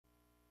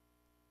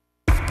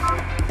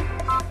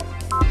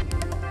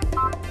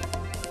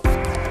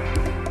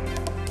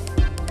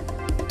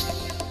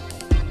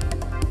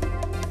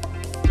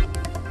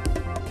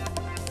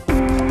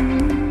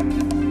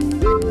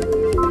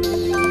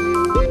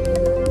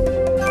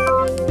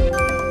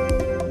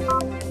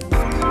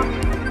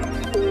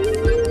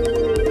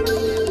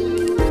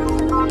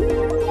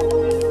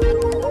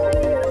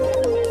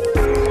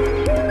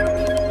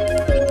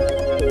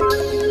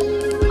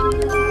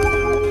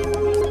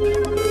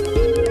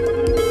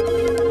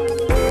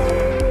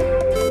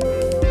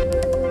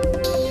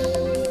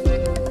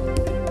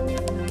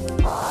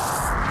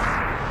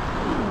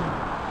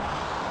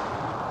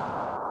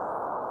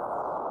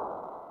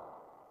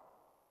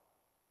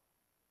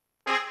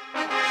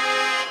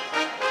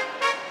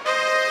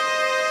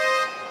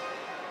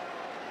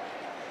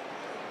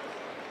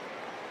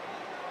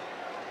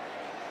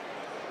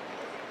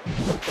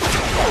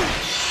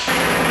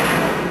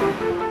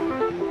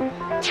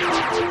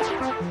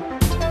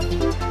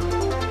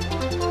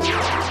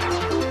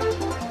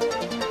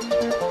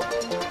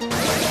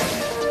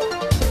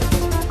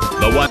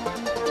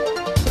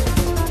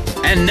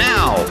And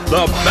now,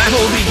 the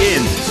battle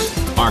begins.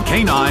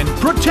 Arcanine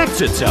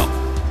protects itself.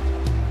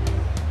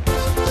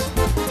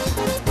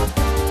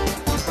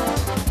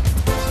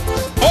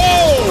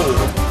 Oh!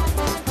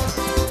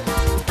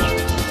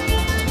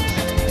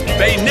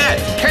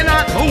 Banette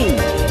cannot move.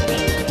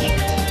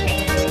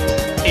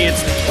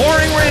 It's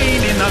pouring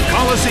rain in the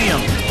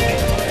Colosseum.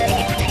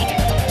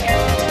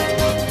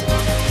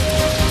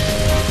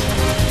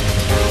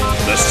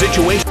 The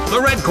situation.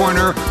 The red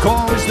corner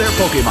calls their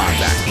Pokémon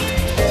back.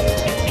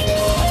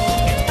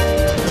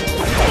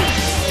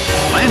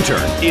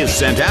 Lanturn is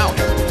sent out.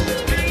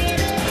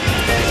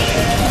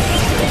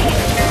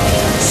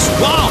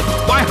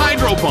 Swamped by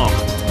Hydro Pump.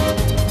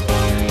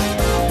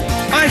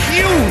 A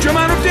huge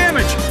amount of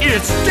damage.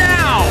 It's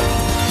down.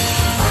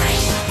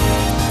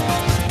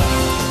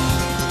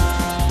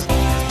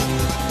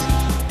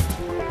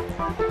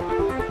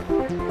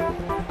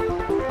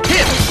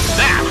 Hit!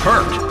 That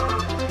hurt.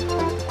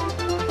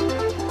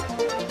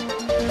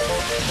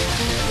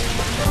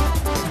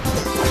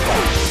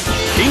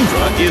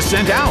 Kingdra is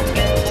sent out.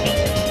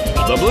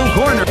 The blue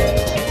corner. It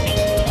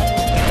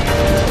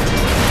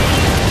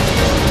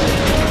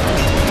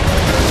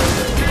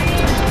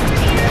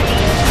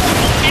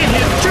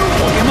hit 2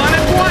 Pokémon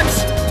at once.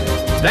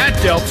 That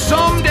dealt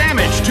some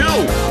damage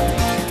too.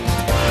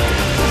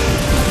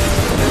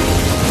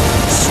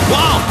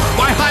 Swamped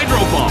by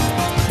Hydro Pump.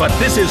 But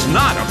this is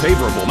not a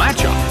favorable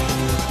matchup.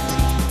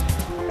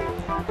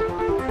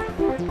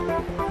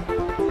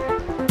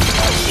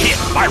 Hit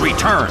by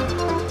Return.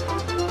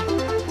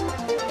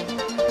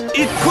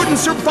 It couldn't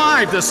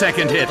survive the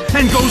second hit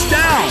and goes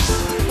down.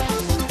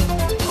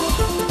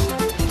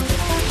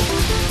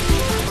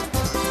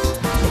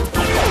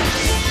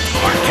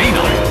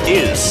 Arcanine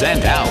is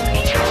sent out.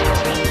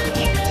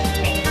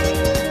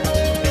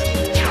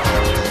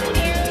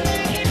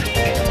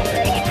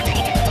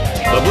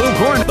 The blue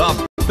corner.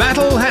 The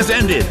battle has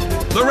ended.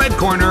 The red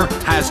corner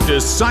has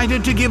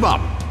decided to give up.